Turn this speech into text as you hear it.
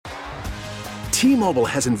T-Mobile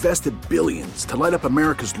has invested billions to light up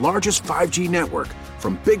America's largest 5G network,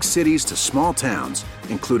 from big cities to small towns,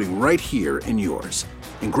 including right here in yours.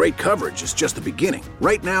 And great coverage is just the beginning.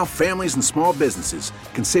 Right now, families and small businesses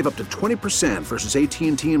can save up to 20% versus AT&T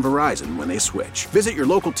and Verizon when they switch. Visit your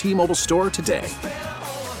local T-Mobile store today.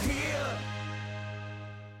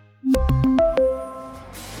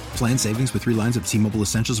 Plan savings with 3 lines of T-Mobile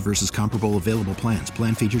Essentials versus comparable available plans.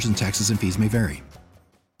 Plan features and taxes and fees may vary.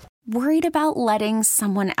 Worried about letting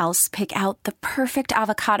someone else pick out the perfect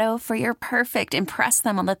avocado for your perfect impress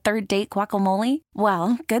them on the third date guacamole?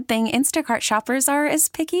 Well, good thing Instacart shoppers are as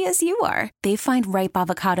picky as you are. They find ripe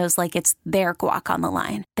avocados like it's their guac on the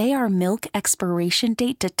line. They are milk expiration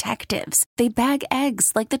date detectives. They bag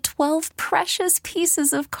eggs like the 12 precious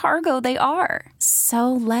pieces of cargo they are.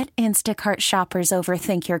 So let Instacart shoppers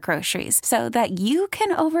overthink your groceries so that you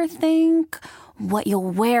can overthink what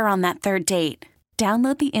you'll wear on that third date.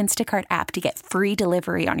 Download the Instacart app to get free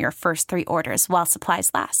delivery on your first 3 orders while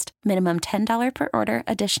supplies last. Minimum $10 per order.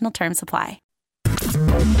 Additional terms apply.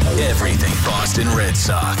 Everything Boston Red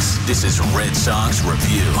Sox. This is Red Sox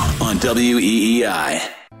Review on WEEI.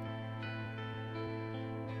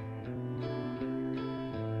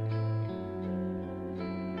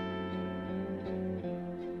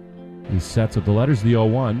 He sets up the letters, the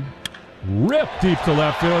 0-1. Rip deep to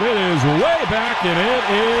left field. It is way back, and it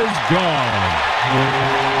is gone.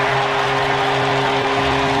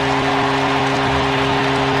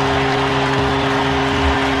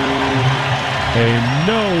 A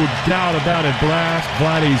no doubt about it blast.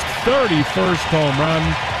 Vladdy's 31st home run,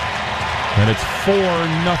 and it's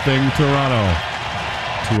 4-0 Toronto.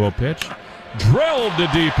 2-0 pitch. Drilled to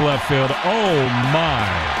deep left field. Oh, my.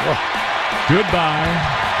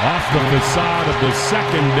 Goodbye. Off the facade of the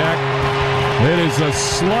second deck. It is a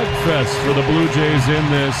slugfest for the Blue Jays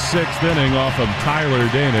in this 6th inning off of Tyler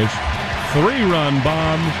Danish. 3-run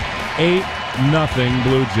bomb, 8-0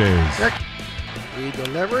 Blue Jays. He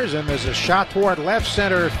delivers, and there's a shot toward left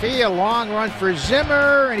center field. Long run for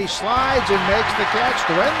Zimmer, and he slides and makes the catch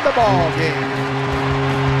to end the ball game.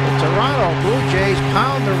 The Toronto Blue Jays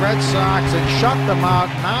pound the Red Sox and shut them out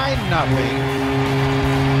 9-0.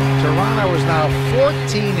 Toronto is now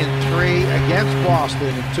 14-3 against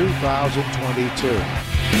Boston in 2022.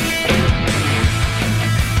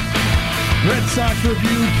 Red Sox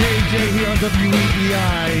Review, KJ here on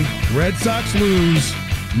WEEI. Red Sox lose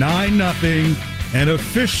 9-0 and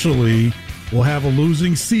officially will have a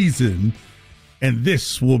losing season. And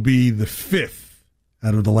this will be the 5th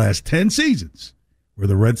out of the last 10 seasons where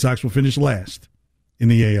the Red Sox will finish last in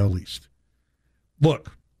the AL East.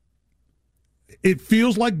 Look. It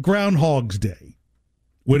feels like Groundhog's Day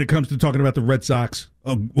when it comes to talking about the Red Sox.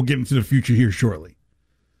 We'll get into the future here shortly.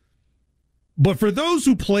 But for those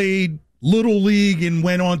who played Little League and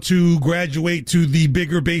went on to graduate to the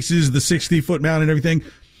bigger bases, the 60-foot mound and everything,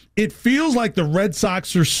 it feels like the Red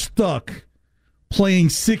Sox are stuck playing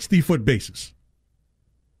 60-foot bases.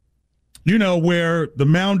 You know, where the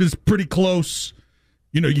mound is pretty close.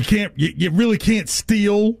 You know, you really can't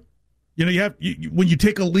steal. You know, when you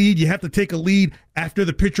take a lead, you have to take a lead after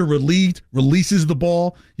the pitcher releases the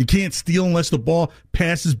ball. You can't steal unless the ball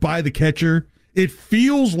passes by the catcher. It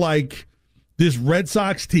feels like this Red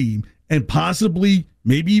Sox team, and possibly,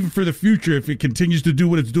 maybe even for the future, if it continues to do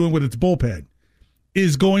what it's doing with its bullpen,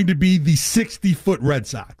 is going to be the 60-foot Red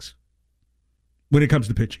Sox when it comes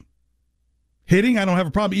to pitching. Hitting, I don't have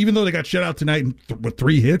a problem, even though they got shut out tonight with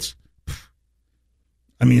 3 hits.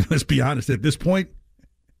 I mean, let's be honest, at this point,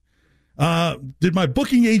 did my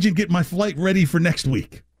booking agent get my flight ready for next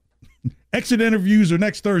week? Exit interviews are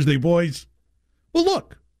next Thursday, boys. Well,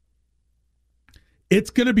 look,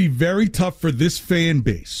 it's going to be very tough for this fan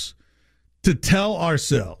base to tell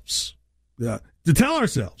ourselves that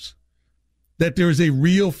there is a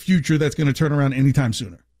real future that's going to turn around anytime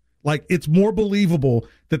sooner. Like, it's more believable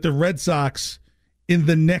that the Red Sox in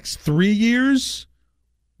the next 3 years,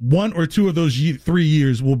 1 or 2 of those 3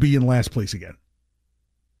 years will be in last place again.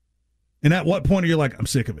 And at what point are you like, I'm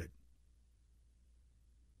sick of it?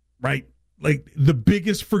 Right? Like, the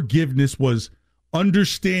biggest forgiveness was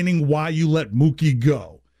understanding why you let Mookie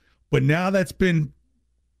go. But now that's been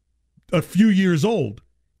a few years old,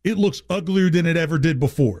 it looks uglier than it ever did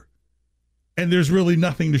before. And there's really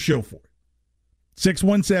nothing to show for it.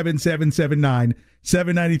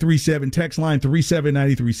 617-779-7937. Text line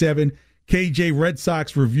 37937. KJ Red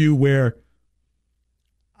Sox Review, where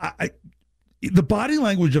the body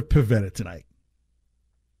language of Pivetta tonight,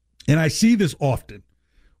 and I see this often,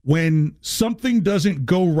 when something doesn't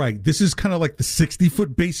go right. This is kind of like the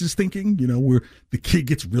 60-foot bases thinking, you know, where the kid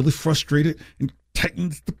gets really frustrated and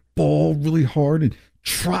tightens the ball really hard and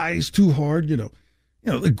tries too hard,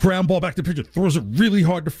 the ground ball back to pitcher, throws it really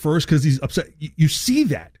hard to first because he's upset. You see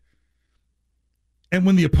that. And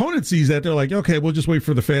when the opponent sees that, they're like, okay, we'll just wait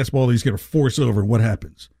for the fastball that he's going to force over. What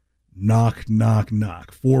happens? Knock, knock,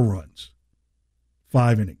 knock. 4 runs.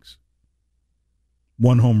 5 innings.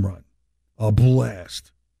 1 home run. A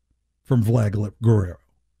blast from Vlad Guerrero.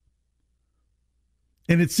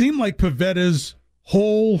 And it seemed like Pavetta's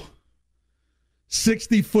whole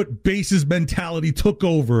 60-foot bases mentality took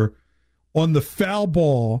over on the foul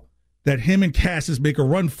ball that him and Casas make a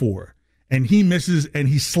run for. And he misses and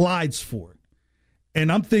he slides for it. And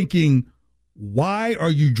I'm thinking, why are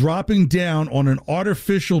you dropping down on an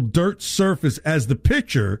artificial dirt surface as the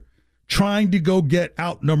pitcher trying to go get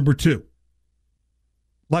out number 2?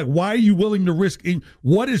 Like, why are you willing to risk?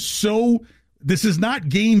 What is so? This is not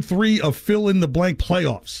game 3 of fill-in-the-blank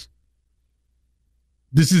playoffs.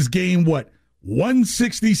 This is game,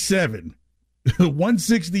 167,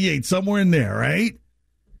 168, somewhere in there, right?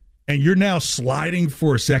 And you're now sliding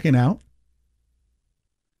for a second out?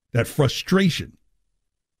 That frustration.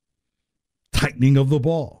 Tightening of the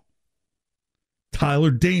ball.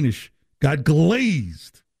 Tyler Danish got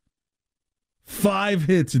glazed. 5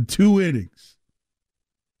 hits in 2 innings.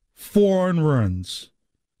 4 earned runs.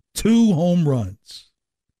 2 home runs.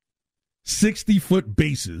 60-foot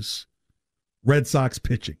bases. Red Sox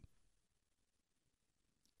pitching.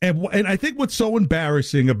 And I think what's so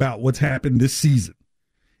embarrassing about what's happened this season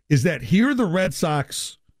is that here are the Red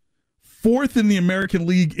Sox 4th in the American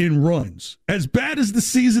League in runs. As bad as the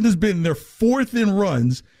season has been, they're 4th in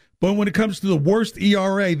runs. But when it comes to the worst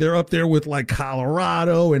ERA, they're up there with like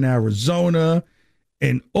Colorado and Arizona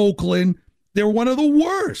and Oakland. They're one of the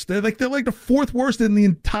worst. They're like the 4th worst in the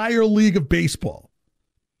entire league of baseball.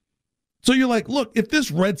 So you're like, look, if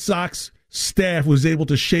this Red Sox staff was able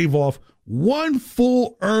to shave off 1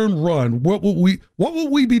 full earned run, what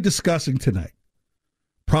would we be discussing tonight?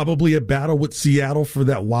 Probably a battle with Seattle for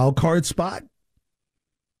that wild card spot.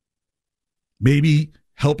 Maybe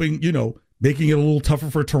helping, making it a little tougher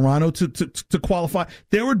for Toronto to qualify.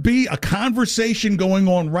 There would be a conversation going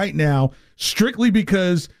on right now strictly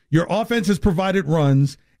because your offense has provided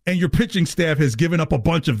runs and your pitching staff has given up a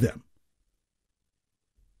bunch of them.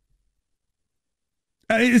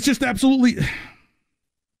 It's just absolutely...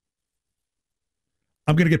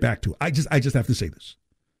 I'm going to get back to it. I just have to say this.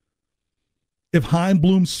 If Chaim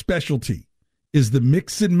Bloom's specialty is the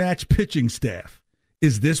mix and match pitching staff,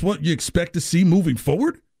 is this what you expect to see moving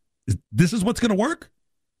forward? This is what's going to work?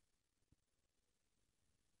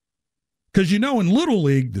 Because in Little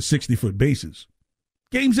League, the 60-foot bases,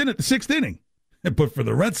 game's in at the 6th inning. But for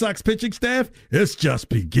the Red Sox pitching staff, it's just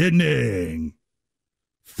beginning.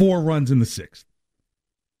 4 runs in the 6th.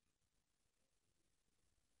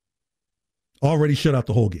 Already shut out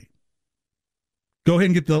the whole game. Go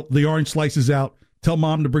ahead and get the orange slices out. Tell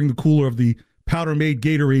mom to bring the cooler of the powder-made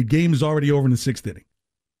Gatorade. Game is already over in the 6th inning.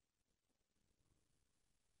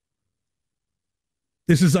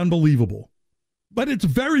 This is unbelievable. But it's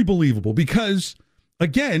very believable because,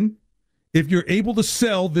 again, if you're able to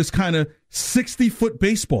sell this kind of 60-foot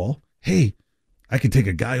baseball, hey, I can take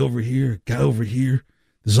a guy over here,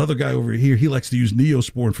 this other guy over here, he likes to use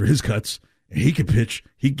Neosporin for his cuts, and he can pitch,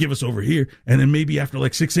 he can give us over here, and then maybe after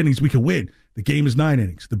 6 innings we can win. The game is 9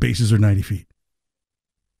 innings. The bases are 90 feet.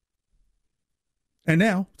 And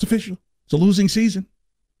now it's official. It's a losing season.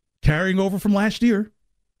 Carrying over from last year.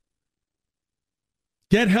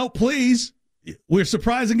 Get help, please. We're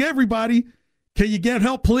surprising everybody. Can you get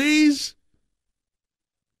help, please?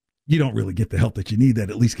 You don't really get the help that you need that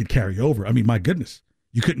at least could carry over. I mean, my goodness.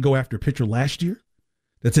 You couldn't go after a pitcher last year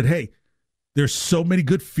that said, hey, there's so many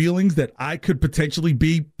good feelings that I could potentially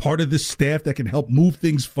be part of this staff that can help move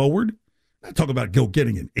things forward. I'm not talking about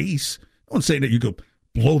getting an ace. No one's saying that you go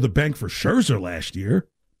blow the bank for Scherzer last year.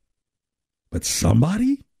 But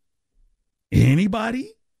somebody?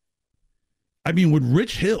 Anybody? I mean, when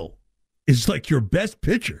Rich Hill is your best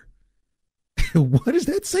pitcher, what does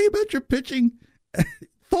that say about your pitching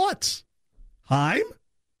thoughts? Chaim?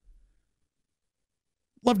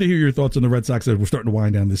 Love to hear your thoughts on the Red Sox as we're starting to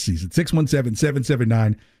wind down this season.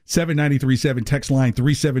 617-779-7937. Text line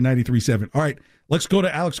 37937. All right, let's go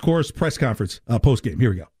to Alex Cora's press conference post-game.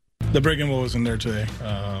 Here we go. The breaking ball wasn't there today.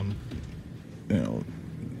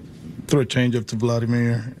 Threw a changeup to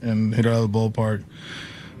Vladimir and hit it out of the ballpark.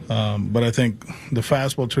 But I think the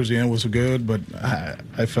fastball towards the end was good, but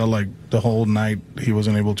I felt like the whole night he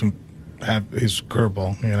wasn't able to have his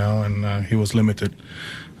curveball, and he was limited.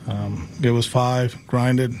 It was 5,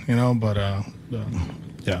 grinded, but I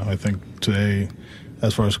think today,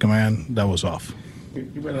 as far as command, that was off.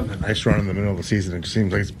 He went on a nice run in the middle of the season. It just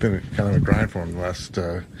seems like it's been kind of a grind for him the last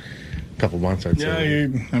couple months, I'd say. Yeah,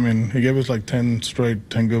 he gave us like 10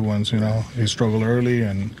 good ones, He struggled early,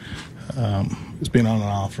 and it's been on and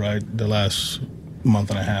off, right, the last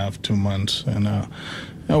month and a half, 2 months. And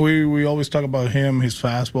we always talk about him, his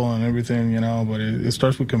fastball and everything, but it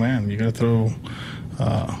starts with command. You got to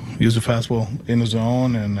use the fastball in the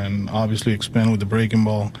zone and then obviously expand with the breaking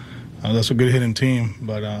ball. That's a good hitting team,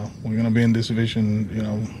 but we're going to be in this division,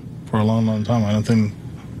 for a long, long time. I don't think,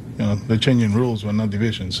 they're changing rules, but not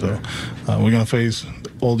divisions. So we're going to face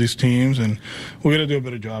all these teams, and we're going to do a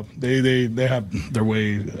better job. They have their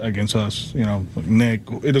way against us, Nick,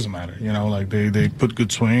 it doesn't matter, they put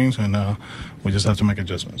good swings, and we just have to make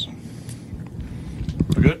adjustments.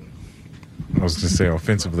 We're good? I was just saying,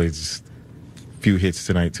 offensively, just few hits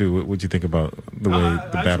tonight too. What'd you think about the way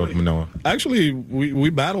the battle with Manoah? Actually, we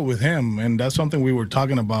battled with him, and that's something we were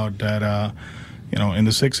talking about. That in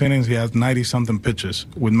the 6 innings he has 90-something pitches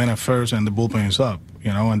with men at first, and the bullpen is up.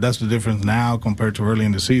 And that's the difference now compared to early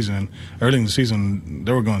in the season. Early in the season,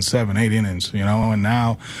 they were going 7, 8 innings. And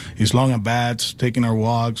now he's long at bats, taking our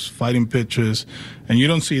walks, fighting pitches, and you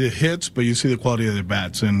don't see the hits, but you see the quality of the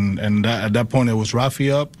bats. And at that point, it was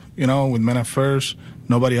Rafi up, with men at first.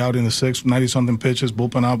 Nobody out in the 6th, 90-something pitches,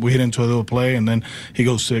 bullpen up. We hit into a little play, and then he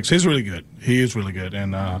goes 6. He's really good. He is really good.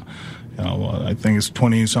 And, I think it's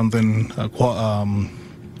 20-something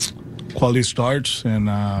quality starts.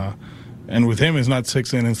 And with him, it's not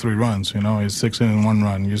 6 innings, 3 runs. It's 6 innings, 1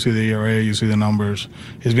 run. You see the ERA, you see the numbers.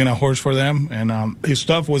 He's been a horse for them. And his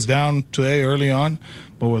stuff was down today early on,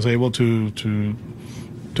 but was able to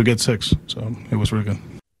get 6. So it was really good.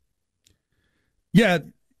 Yeah.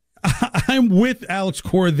 I'm with Alex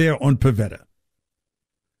Cora there on Pivetta.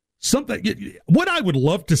 What I would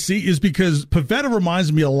love to see is, because Pivetta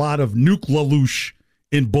reminds me a lot of Nuke LaLoosh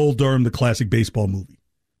in Bull Durham, the classic baseball movie.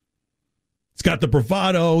 He's got the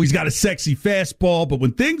bravado, he's got a sexy fastball, but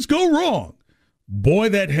when things go wrong, boy,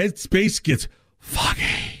 that headspace gets foggy.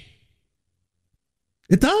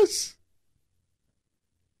 It does.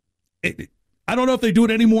 I don't know if they do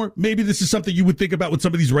it anymore. Maybe this is something you would think about with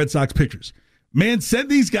some of these Red Sox pitchers. Man, send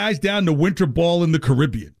these guys down to winter ball in the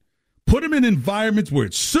Caribbean. Put them in environments where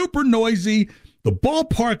it's super noisy, the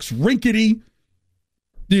ballpark's rinkety,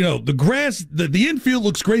 the grass, the infield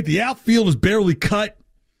looks great, the outfield is barely cut,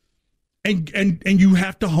 and you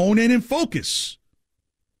have to hone in and focus.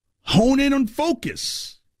 Hone in and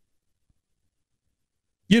focus.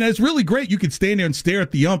 It's really great. You could stand there and stare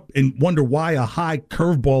at the ump and wonder why a high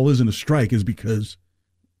curveball isn't a strike, is because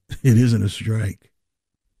it isn't a strike.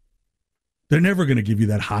 They're never going to give you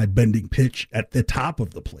that high bending pitch at the top of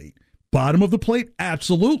the plate. Bottom of the plate,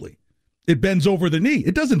 absolutely. It bends over the knee.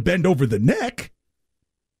 It doesn't bend over the neck.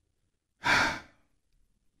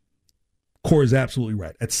 Core is absolutely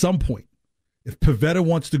right. At some point, if Pivetta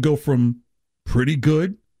wants to go from pretty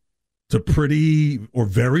good to pretty or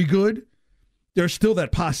very good, there's still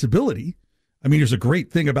that possibility. I mean, there's a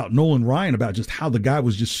great thing about Nolan Ryan about just how the guy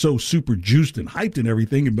was just so super juiced and hyped and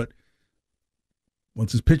everything, but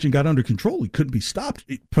once his pitching got under control, he couldn't be stopped.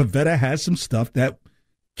 Pivetta has some stuff that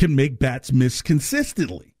can make bats miss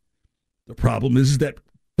consistently. The problem is that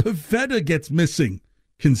Pivetta gets missing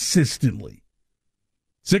consistently.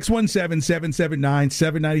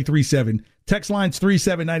 617-779-7937. Text line's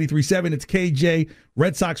 37937. It's KJ.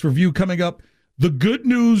 Red Sox review coming up. The good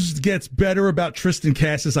news gets better about Triston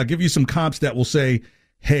Casas. I'll give you some comps that will say,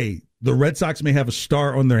 hey, the Red Sox may have a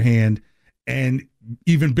star on their hand, and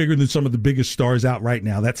even bigger than some of the biggest stars out right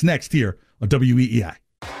now. That's next here on WEEI.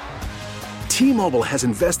 T-Mobile has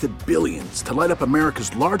invested billions to light up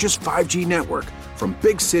America's largest 5G network, from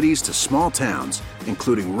big cities to small towns,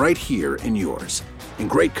 including right here in yours. And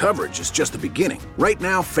great coverage is just the beginning. Right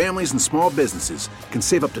now, families and small businesses can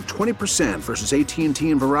save up to 20% versus AT&T and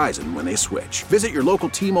Verizon when they switch. Visit your local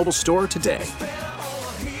T-Mobile store today.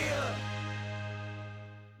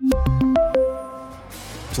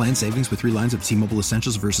 Plan savings with 3 lines of T-Mobile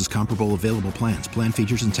Essentials versus comparable available plans. Plan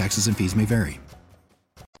features and taxes and fees may vary.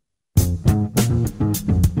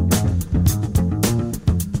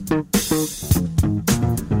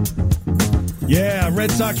 Yeah,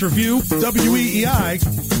 Red Sox review, WEEI.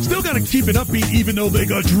 Still got to keep it upbeat even though they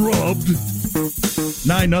got drubbed.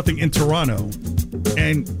 9-0 in Toronto.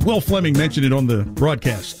 And Will Fleming mentioned it on the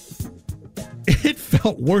broadcast. It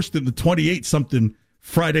felt worse than the 28-something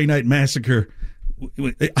Friday night massacre.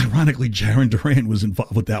 Ironically, Jarren Duran was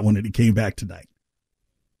involved with that one, and he came back tonight.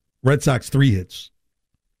 Red Sox 3 hits.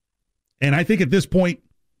 And I think at this point,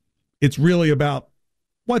 it's really about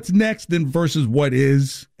what's next and versus what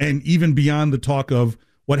is, and even beyond the talk of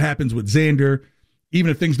what happens with Xander even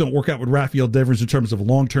if things don't work out with Rafael Devers in terms of a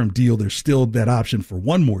long-term deal, there's still that option for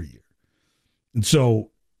one more year. And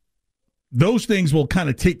so those things will kind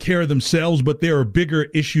of take care of themselves, but there are bigger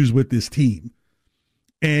issues with this team.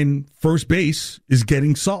 And first base is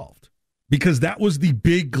getting solved because that was the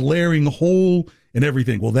big glaring hole in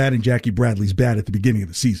everything. Well, that and Jackie Bradley's bat at the beginning of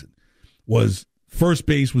the season was first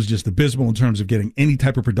base was just abysmal in terms of getting any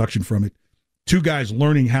type of production from it. Two guys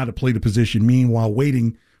learning how to play the position, meanwhile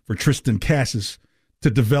waiting for Tristan Casas to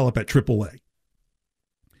develop at AAA.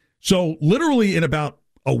 So literally in about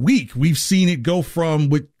a week, we've seen it go from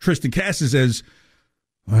with Tristan Casas as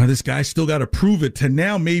this guy still got to prove it to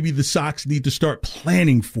now maybe the Sox need to start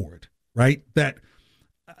planning for it, right? That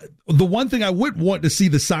the one thing I would want to see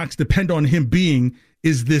the Sox depend on him being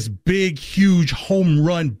is this big, huge home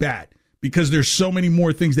run bat because there's so many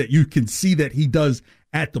more things that you can see that he does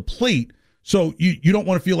at the plate. So you don't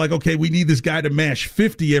want to feel like, okay, we need this guy to mash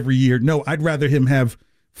 50 every year. No, I'd rather him have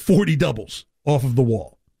 40 doubles off of the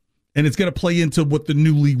wall. And it's going to play into what the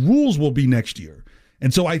new league rules will be next year.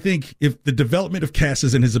 And so I think if the development of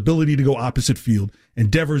Casas and his ability to go opposite field and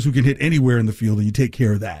Devers who can hit anywhere in the field and you take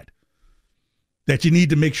care of that you need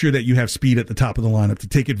to make sure that you have speed at the top of the lineup to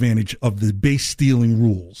take advantage of the base stealing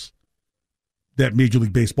rules that Major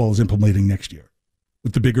League Baseball is implementing next year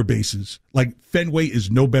with the bigger bases. Like Fenway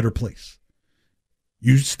is no better place.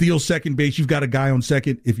 You steal second base, you've got a guy on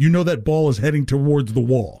second. If you know that ball is heading towards the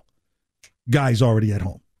wall, guy's already at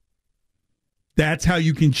home. That's how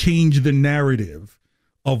you can change the narrative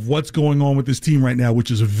of what's going on with this team right now,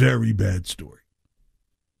 which is a very bad story.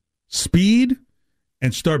 Speed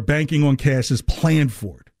and start banking on Casas, plan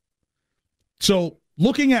for it. So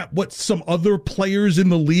looking at what some other players in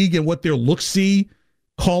the league and what their look-see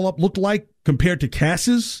call-up looked like compared to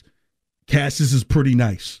Casas is pretty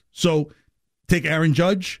nice. So take Aaron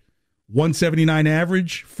Judge, 179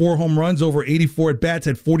 average, 4 home runs, over 84 at-bats,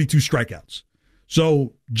 had 42 strikeouts.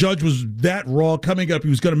 So Judge was that raw coming up. He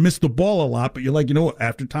was going to miss the ball a lot, but you're like, you know what,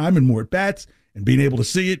 after time and more at-bats and being able to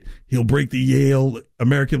see it, he'll break the Yale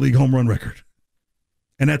American League home run record.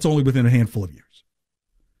 And that's only within a handful of years.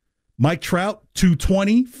 Mike Trout,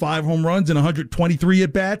 220, 5 home runs and 123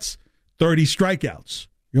 at-bats, 30 strikeouts.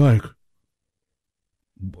 You're like,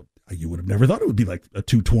 you would have never thought it would be like a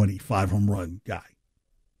 220, 5 home run guy.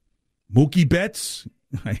 Mookie Betts,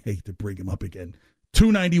 I hate to bring him up again,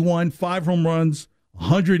 291, 5 home runs,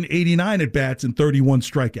 189 at-bats, and 31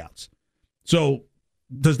 strikeouts. So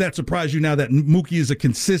does that surprise you now that Mookie is a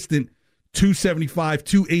consistent 275,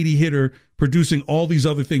 280 hitter producing all these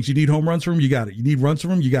other things? You need home runs from him? You got it. You need runs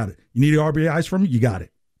from him? You got it. You need RBIs from him? You got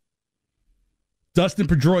it. Dustin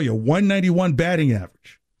Pedroia, 191 batting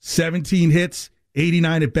average, 17 hits,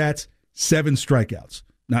 89 at-bats, 7 strikeouts.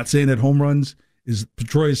 Not saying that home runs is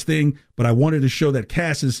Pedroia's thing, but I wanted to show that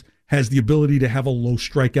Casas has the ability to have a low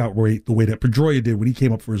strikeout rate the way that Pedroia did when he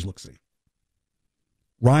came up for his look-see.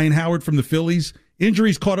 Ryan Howard from the Phillies.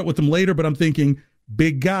 Injuries caught up with him later, but I'm thinking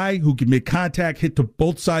big guy who can make contact, hit to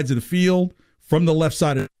both sides of the field from the left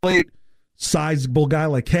side of the plate. Sizable guy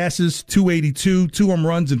like Casas, 282, 2 home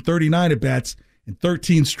runs and 39 at-bats and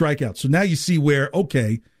 13 strikeouts. So now you see where,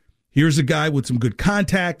 okay, here's a guy with some good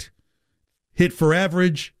contact, hit for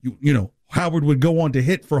average. You know, Howard would go on to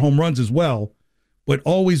hit for home runs as well, but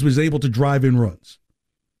always was able to drive in runs.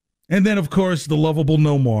 And then, of course, the lovable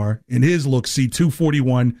Nomar in his look-see,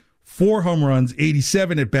 241, 4 home runs,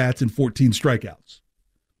 87 at-bats, and 14 strikeouts.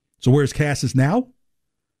 So where's Casas now?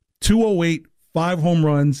 208, 5 home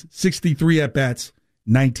runs, 63 at-bats,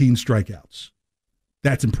 19 strikeouts.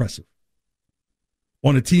 That's impressive.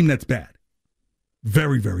 On a team that's bad.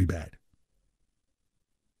 Very, very bad.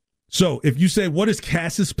 So if you say, what does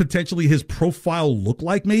Casas potentially, his profile look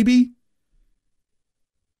like maybe?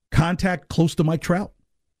 Contact close to Mike Trout.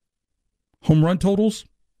 Home run totals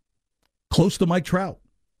close to Mike Trout.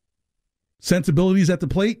 Sensibilities at the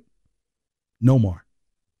plate, Nomar.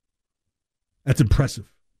 That's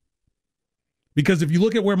impressive. Because if you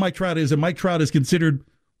look at where Mike Trout is, and Mike Trout is considered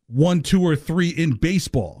 1, 2, or 3 in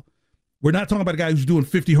baseball, we're not talking about a guy who's doing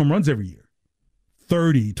 50 home runs every year.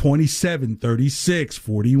 30, 27, 36,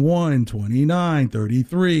 41, 29,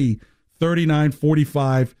 33, 39,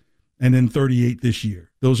 45, and then 38 this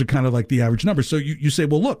year. Those are kind of like the average numbers. So you say,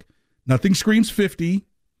 well, look, nothing screams 50,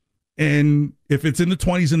 and if it's in the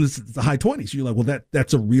 20s and the high 20s, you're like, well,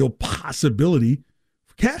 that's a real possibility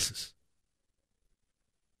for Casas.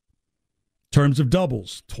 Terms of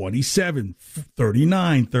doubles, 27,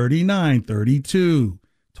 39, 39, 32,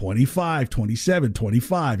 25, 27,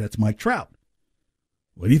 25. That's Mike Trout.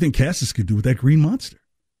 What do you think Casas could do with that green monster?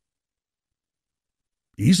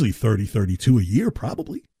 Easily 30, 32 a year,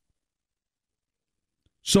 probably.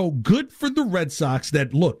 So good for the Red Sox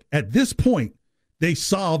that, look, at this point, they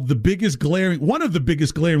solved one of the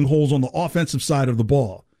biggest glaring holes on the offensive side of the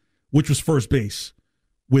ball, which was first base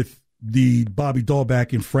with the Bobby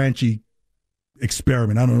Dahlback and Franchi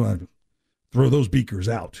experiment. I don't know. Throw those beakers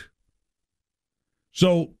out.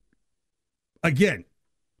 So, again,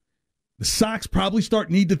 the Sox probably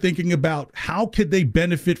need to thinking about how could they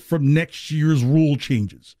benefit from next year's rule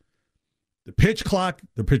changes. The pitch clock,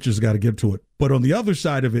 the pitcher's got to get to it. But on the other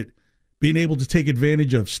side of it, being able to take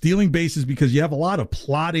advantage of stealing bases because you have a lot of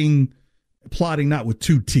plotting not with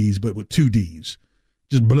two T's, but with two D's.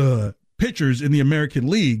 Just pitchers in the American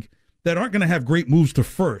League that aren't going to have great moves to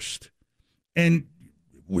first. And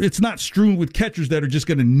it's not strewn with catchers that are just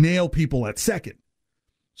going to nail people at second.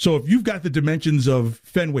 So if you've got the dimensions of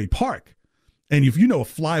Fenway Park, and if you know a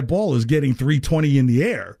fly ball is getting 320 in the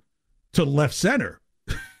air to left center,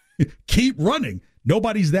 keep running.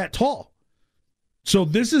 Nobody's that tall. So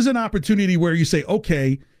this is an opportunity where you say,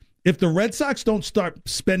 okay, if the Red Sox don't start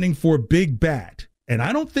spending for a big bat, and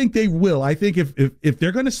I don't think they will, I think if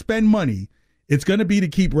they're going to spend money, it's going to be to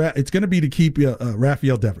keep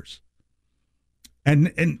Rafael Devers.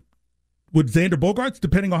 And with Xander Bogaerts,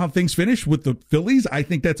 depending on how things finish with the Phillies, I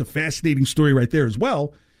think that's a fascinating story right there as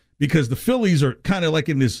well, because the Phillies are kind of like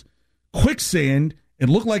in this quicksand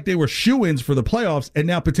and look like they were shoo-ins for the playoffs and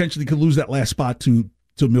now potentially could lose that last spot to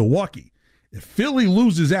Milwaukee. If Philly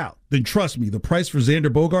loses out, then trust me, the price for Xander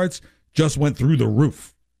Bogaerts just went through the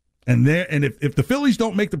roof. And if the Phillies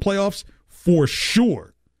don't make the playoffs, for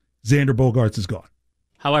sure, Xander Bogaerts is gone.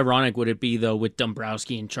 How ironic would it be, though, with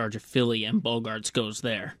Dombrowski in charge of Philly and Bogaerts goes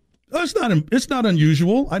there? It's not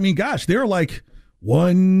unusual. I mean, gosh, there are like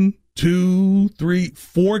 1, 2, 3,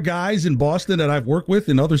 4 guys in Boston that I've worked with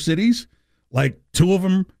in other cities. Like 2 of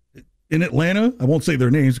them in Atlanta. I won't say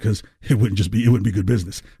their names because it wouldn't be good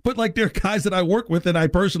business. But like they're guys that I work with and I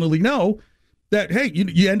personally know that, hey,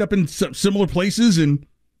 you end up in similar places and,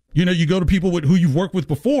 you go to people who you've worked with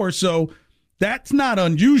before. So that's not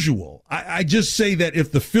unusual. I just say that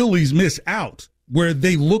if the Phillies miss out where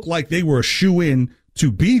they look like they were a shoo-in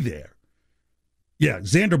to be there, yeah,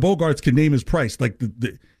 Xander Bogaerts can name his price. Like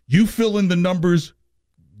you fill in the numbers,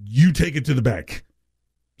 you take it to the bank.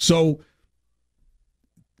 So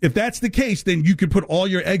if that's the case, then you could put all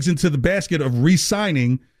your eggs into the basket of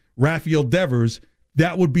re-signing Rafael Devers.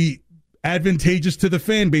 That would be advantageous to the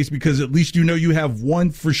fan base because at least you have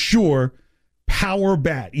one for sure power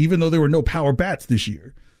bat, even though there were no power bats this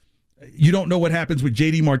year. You don't know what happens with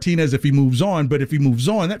JD Martinez if he moves on, but if he moves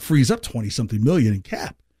on, that frees up 20-something million in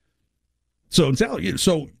cap. So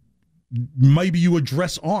maybe you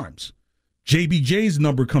address arms. JBJ's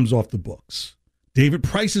number comes off the books. David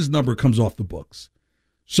Price's number comes off the books.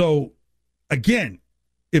 So, again,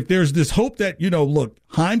 if there's this hope that, look,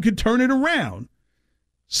 Heim could turn it around,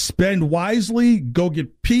 spend wisely, go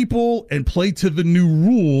get people, and play to the new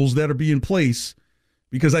rules that are being placed,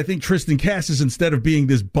 because I think Tristan Casas, instead of being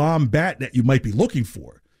this bomb bat that you might be looking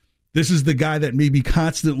for, this is the guy that may be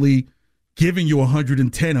constantly giving you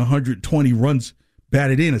 110, 120 runs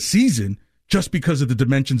batted in a season just because of the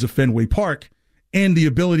dimensions of Fenway Park and the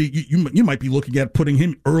ability, you might be looking at putting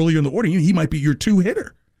him earlier in the order. He might be your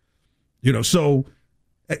 2-hitter.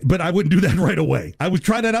 But I wouldn't do that right away. I would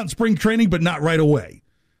try that out in spring training, but not right away.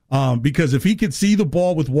 Because if he could see the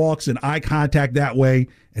ball with walks and eye contact that way,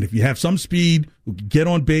 and if you have some speed, who can get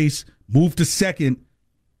on base, move to second,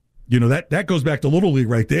 that goes back to Little League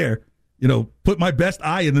right there. Put my best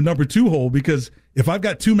eye in the number 2 hole, because if I've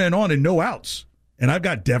got 2 men on and no outs, and I've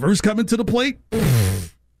got Devers coming to the plate,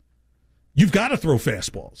 you've got to throw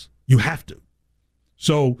fastballs. You have to.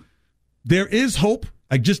 So there is hope.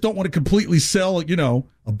 I just don't want to completely sell,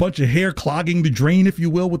 a bunch of hair clogging the drain, if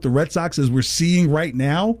you will, with the Red Sox as we're seeing right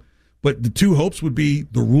now. But the 2 hopes would be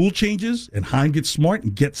the rule changes and Heim gets smart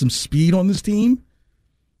and get some speed on this team.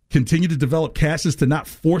 Continue to develop Casas to not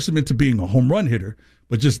force him into being a home run hitter,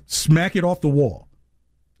 but just smack it off the wall.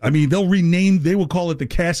 I mean, they will call it the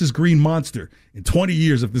Casas Green Monster in 20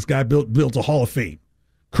 years if this guy builds a Hall of Fame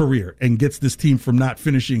career and gets this team from not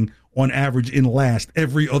finishing on average in last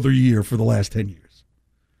every other year for the last 10 years.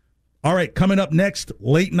 All right, coming up next,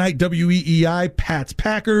 late night WEEI, Pats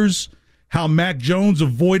Packers, how Mac Jones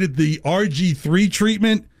avoided the RG3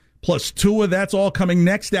 treatment, plus Tua. That's all coming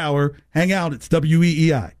next hour. Hang out, it's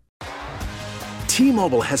WEEI.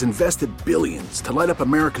 T-Mobile has invested billions to light up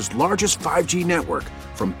America's largest 5G network,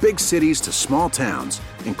 from big cities to small towns,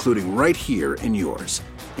 including right here in yours.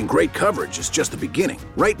 And great coverage is just the beginning.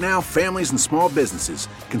 Right now, families and small businesses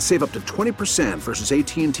can save up to 20% versus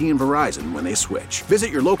AT&T and Verizon when they switch.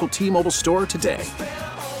 Visit your local T-Mobile store today.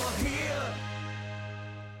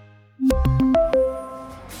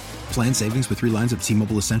 Plan savings with 3 lines of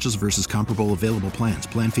T-Mobile Essentials versus comparable available plans.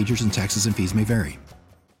 Plan features and taxes and fees may vary.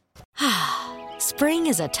 Spring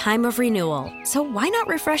is a time of renewal, so why not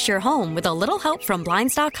refresh your home with a little help from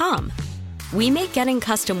Blinds.com? We make getting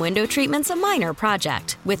custom window treatments a minor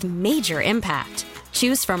project with major impact.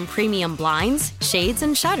 Choose from premium blinds, shades,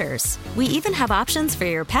 and shutters. We even have options for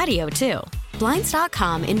your patio, too.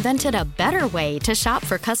 Blinds.com invented a better way to shop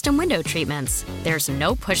for custom window treatments. There's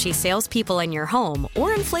no pushy salespeople in your home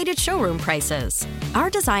or inflated showroom prices.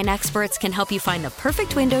 Our design experts can help you find the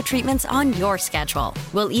perfect window treatments on your schedule.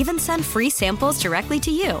 We'll even send free samples directly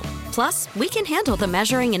to you. Plus, we can handle the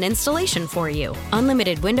measuring and installation for you.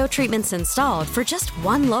 Unlimited window treatments installed for just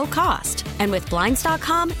one low cost. And with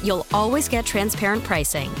Blinds.com, you'll always get transparent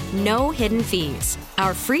pricing. No hidden fees.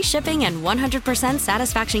 Our free shipping and 100%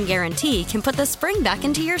 satisfaction guarantee can put the spring back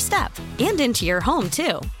into your step and into your home,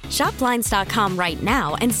 too. Shop Blinds.com right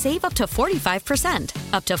now and save up to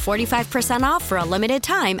 45%. Up to 45% off for a limited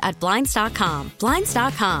time at Blinds.com.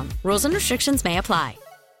 Blinds.com. Rules and restrictions may apply.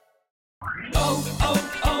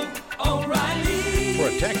 O'Reilly.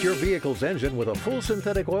 Protect your vehicle's engine with a full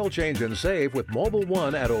synthetic oil change and save with Mobil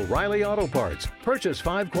 1 at O'Reilly Auto Parts. Purchase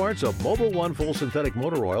 5 quarts of Mobil 1 full synthetic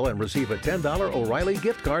motor oil and receive a $10 O'Reilly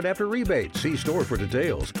gift card after rebate. See store for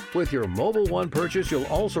details. With your Mobil 1 purchase, you'll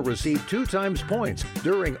also receive 2 times points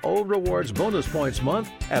during O Rewards Bonus Points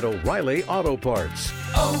Month at O'Reilly Auto Parts.